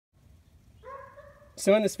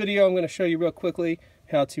So in this video, I'm going to show you real quickly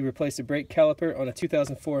how to replace a brake caliper on a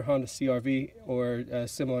 2004 Honda CRV or a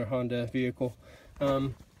similar Honda vehicle.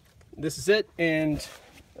 This is it, and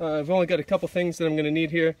I've only got a couple things that I'm going to need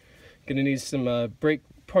here. Going to need some brake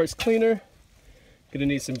parts cleaner, going to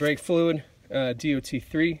need some brake fluid,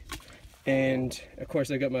 DOT3, and of course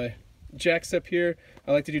I got my jacks up here.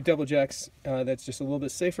 I like to do double jacks, that's just a little bit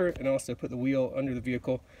safer, and also put the wheel under the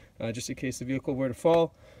vehicle just in case the vehicle were to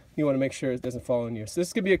fall. You want to make sure it doesn't fall on you. So this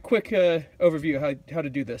is going to be a quick overview of how to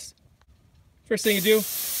do this. First thing you do,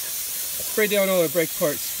 spray down all the brake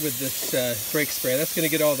parts with this brake spray. That's going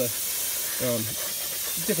to get all the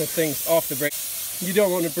different things off the brake. You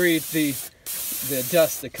don't want to breathe the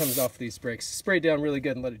dust that comes off these brakes. Spray down really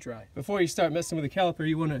good and let it dry. Before you start messing with the caliper,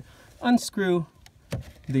 you want to unscrew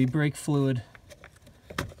the brake fluid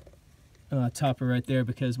topper right there,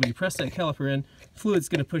 because when you press that caliper in, fluid's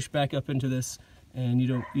going to push back up into this, and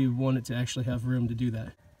you want it to actually have room to do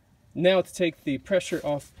that. Now to take the pressure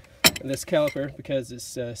off this caliper, because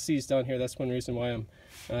it's seized on here. That's one reason why I'm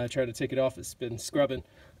trying to take it off. It's been scrubbing.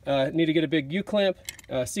 Need to get a big U-clamp,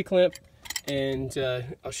 C-clamp, and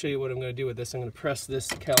I'll show you what I'm going to do with this. I'm going to press this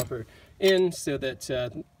caliper in so that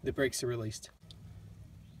the brakes are released.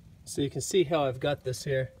 So you can see how I've got this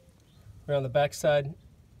here around the back side,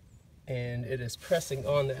 and it is pressing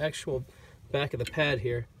on the actual back of the pad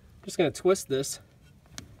here. I'm just going to twist this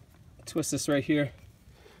right here.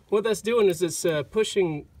 What that's doing is it's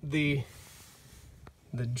pushing the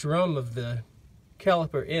drum of the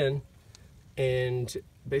caliper in and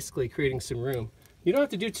basically creating some room. You don't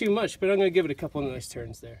have to do too much, but I'm going to give it a couple of nice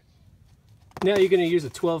turns there. Now you're going to use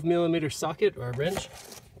a 12mm socket or a wrench.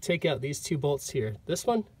 Take out these two bolts here, this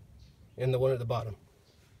one and the one at the bottom.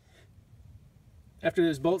 After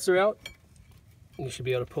those bolts are out, you should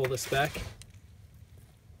be able to pull this back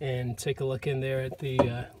and take a look in there at the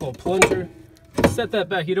little plunger. Set that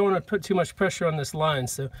back. You don't want to put too much pressure on this line,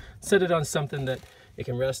 so set it on something that it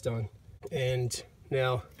can rest on. And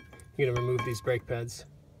now you're going to remove these brake pads.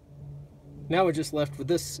 Now we're just left with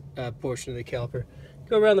this portion of the caliper.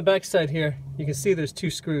 Go around the back side here. You can see there's two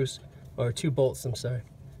screws, or two bolts, I'm sorry.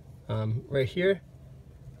 Right here,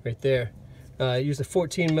 right there. Use a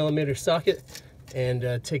 14mm socket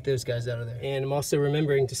and take those guys out of there. And I'm also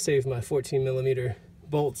remembering to save my 14mm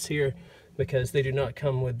bolts here, because they do not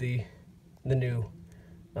come with the new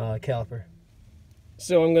caliper.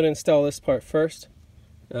 So I'm going to install this part first.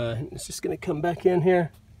 It's just going to come back in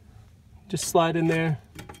here, just slide in there,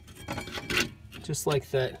 just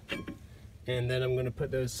like that, and then I'm going to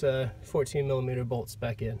put those 14mm bolts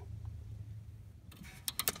back in.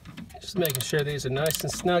 Just making sure these are nice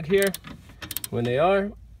and snug here. When they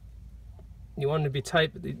are, you want them to be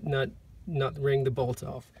tight, but not wring the bolt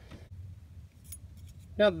off.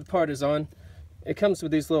 Now that the part is on, it comes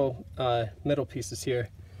with these little metal pieces here.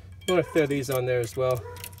 You want to throw these on there as well,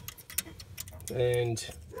 and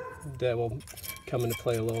that will come into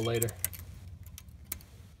play a little later.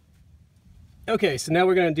 Okay, so now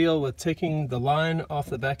we're going to deal with taking the line off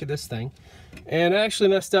the back of this thing. And I actually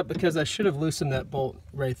messed up because I should have loosened that bolt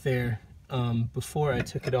right there before I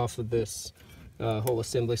took it off of this whole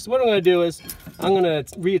assembly. So what I'm going to do is I'm going to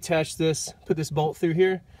reattach this, put this bolt through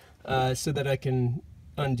here so that I can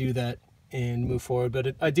undo that and move forward.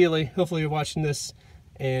 But ideally, hopefully you're watching this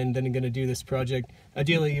and then you're going to do this project.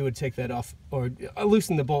 Ideally you would take that off, or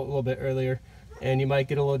loosen the bolt a little bit earlier, and you might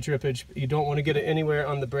get a little drippage. You don't want to get it anywhere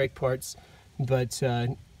on the brake parts, but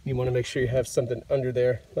you want to make sure you have something under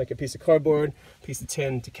there, like a piece of cardboard, piece of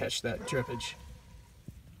tin, to catch that drippage.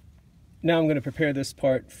 Now I'm going to prepare this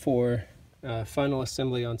part for final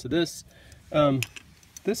assembly onto this.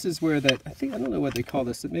 This is where that, I don't know what they call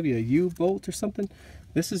this, maybe a U-bolt or something.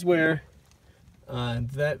 This is where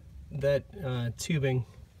that tubing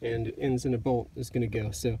and it ends in a bolt is going to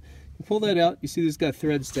go. So you pull that out, you see there's got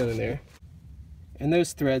threads down in there, and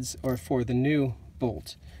those threads are for the new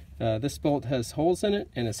bolt. This bolt has holes in it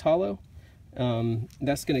and it's hollow.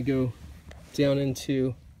 That's going to go down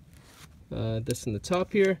into this in the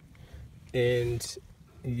top here, and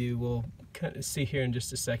you will kind of see here in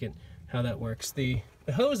just a second how that works. The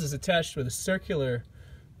hose is attached with a circular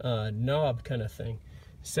knob kind of thing.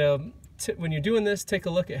 So when you're doing this, take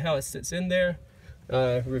a look at how it sits in there,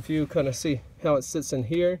 review, kind of see how it sits in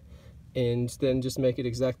here, and then just make it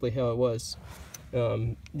exactly how it was.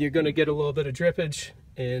 You're going to get a little bit of drippage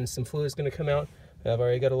and some fluid is going to come out. I've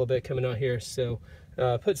already got a little bit coming out here, so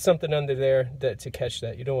put something under there to catch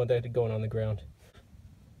that. You don't want that going on the ground.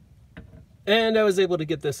 And I was able to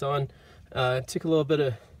get this on. Took a little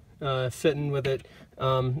bit of fitting with it.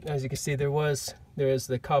 As you can see, there is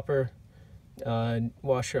the copper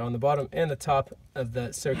washer on the bottom and the top of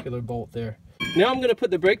that circular bolt there. Now I'm going to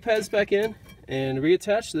put the brake pads back in and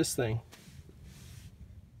reattach this thing.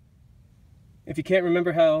 If you can't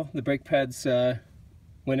remember how the brake pads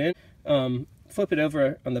went in, flip it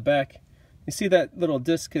over on the back. You see that little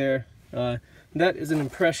disc there? That is an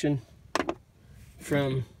impression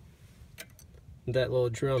from that little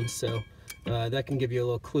drum, so that can give you a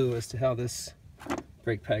little clue as to how this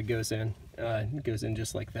brake pad goes in. It goes in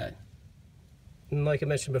just like that. And like I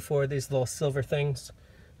mentioned before, these little silver things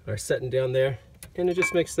are setting down there, and it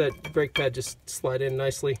just makes that brake pad just slide in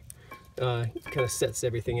nicely. Kind of sets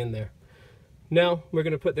everything in there. Now we're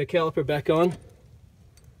going to put the caliper back on.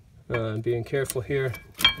 Being careful here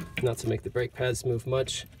not to make the brake pads move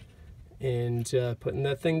much, and putting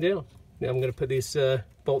that thing down. Now I'm going to put these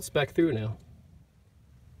bolts back through now.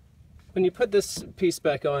 When you put this piece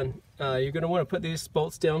back on, you're going to want to put these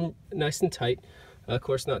bolts down nice and tight. Of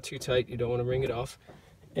course, not too tight, you don't want to wring it off.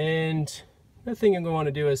 And another thing you're going to want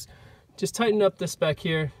to do is just tighten up this back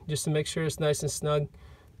here, just to make sure it's nice and snug,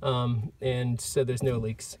 and so there's no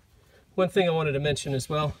leaks. One thing I wanted to mention as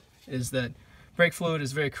well is that brake fluid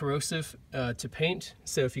is very corrosive to paint,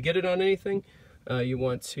 so if you get it on anything, you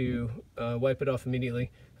want to wipe it off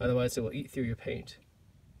immediately, otherwise it will eat through your paint.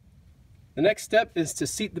 The next step is to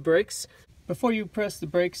seat the brakes. Before you press the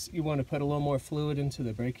brakes, you want to put a little more fluid into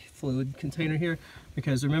the brake fluid container here,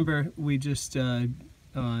 because remember we just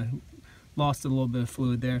lost a little bit of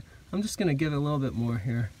fluid there. I'm just going to give it a little bit more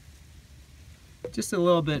here. Just a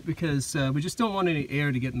little bit, because we just don't want any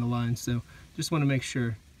air to get in the line, so just want to make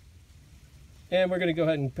sure. And we're going to go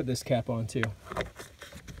ahead and put this cap on too.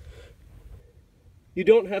 You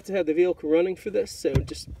don't have to have the vehicle running for this, so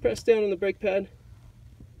just press down on the brake pad.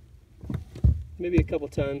 Maybe a couple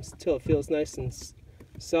times until it feels nice and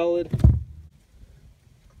solid.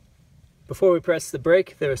 Before we press the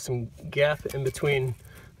brake, there was some gap in between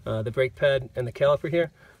the brake pad and the caliper here.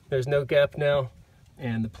 There's no gap now,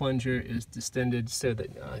 and the plunger is distended so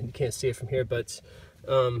that you can't see it from here, but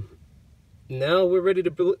now we're ready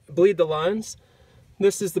to bleed the lines.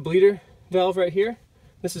 This is the bleeder valve right here.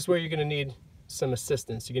 This is where you're going to need some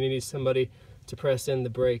assistance. You're going to need somebody to press in the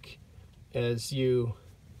brake as you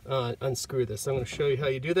unscrew this. I'm going to show you how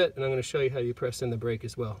you do that, and I'm going to show you how you press in the brake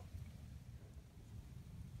as well.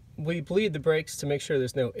 We bleed the brakes to make sure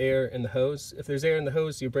there's no air in the hose. If there's air in the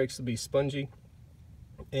hose, your brakes will be spongy,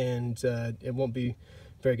 and it won't be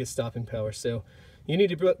very good stopping power. So you need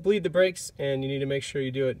to bleed the brakes, and you need to make sure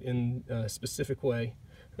you do it in a specific way.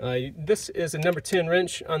 This is a number 10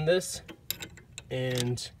 wrench on this,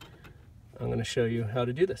 and I'm going to show you how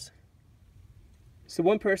to do this. So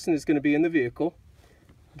one person is going to be in the vehicle.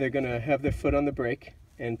 They're going to have their foot on the brake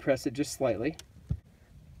and press it just slightly.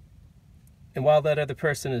 And while that other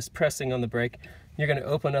person is pressing on the brake, you're going to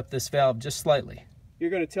open up this valve just slightly. You're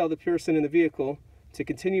going to tell the person in the vehicle to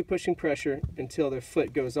continue pushing pressure until their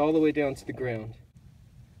foot goes all the way down to the ground.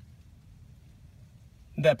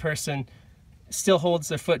 That person still holds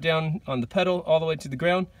their foot down on the pedal all the way to the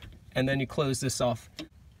ground, and then you close this off.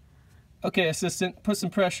 Okay, assistant, put some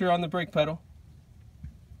pressure on the brake pedal.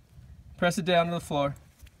 Press it down to the floor.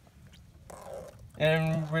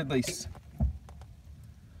 And release.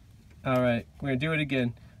 Alright, we're going to do it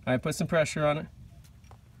again. Alright, put some pressure on it.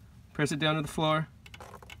 Press it down to the floor.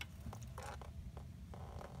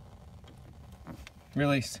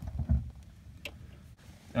 Release.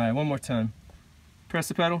 Alright, one more time. Press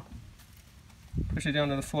the pedal. Push it down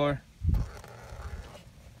to the floor.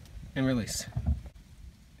 And release.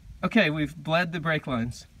 Okay, we've bled the brake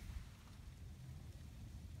lines.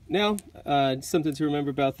 Now, something to remember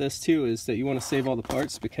about this too is that you want to save all the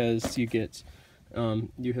parts, because you get,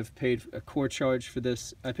 you have paid a core charge for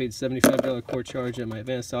this. I paid $75 core charge at my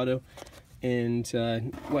Advanced Auto, and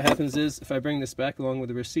what happens is if I bring this back along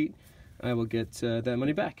with a receipt, I will get that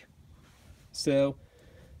money back. So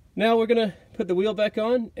now we're gonna put the wheel back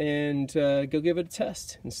on and go give it a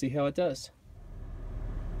test and see how it does.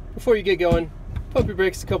 Before you get going, pump your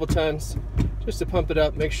brakes a couple times just to pump it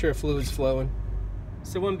up, make sure fluid's flowing.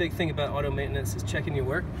 So one big thing about auto maintenance is checking your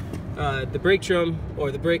work. The brake drum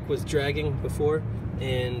or the brake was dragging before,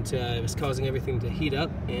 and it was causing everything to heat up,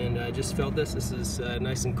 and I just felt this. This is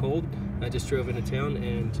nice and cold. I just drove into town,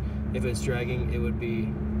 and if it's dragging, it would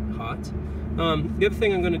be hot. The other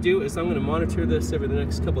thing I'm going to do is I'm going to monitor this over the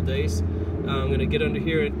next couple days. I'm going to get under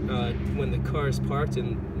here when the car is parked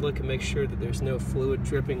and look and make sure that there's no fluid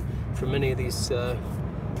dripping from any of these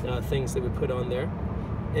things that we put on there.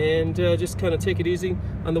 And just kind of take it easy.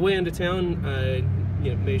 On the way into town, I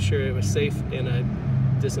made sure it was safe, and I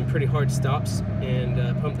did some pretty hard stops and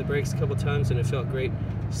pumped the brakes a couple times, and it felt great.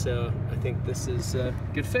 So I think this is a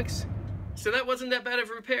good fix. So that wasn't that bad of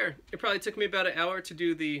a repair. It probably took me about an hour to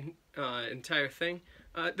do the entire thing.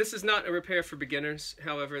 This is not a repair for beginners.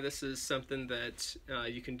 However, this is something that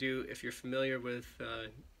you can do if you're familiar with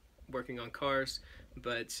working on cars.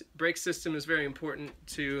 But brake system is very important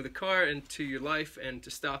to the car and to your life and to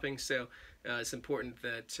stopping. So it's important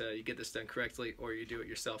that you get this done correctly, or you do it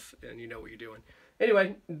yourself and you know what you're doing.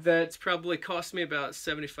 Anyway, that's probably cost me about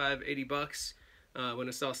 75, 80 bucks when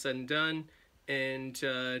it's all said and done. And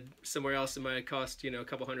somewhere else it might have cost, a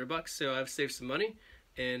couple $100. So I've saved some money,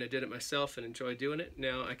 and I did it myself and enjoyed doing it.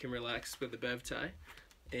 Now I can relax with the bev tie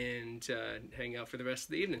and hang out for the rest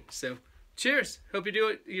of the evening. So cheers. Hope you do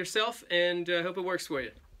it yourself, and hope it works for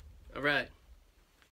you. All right.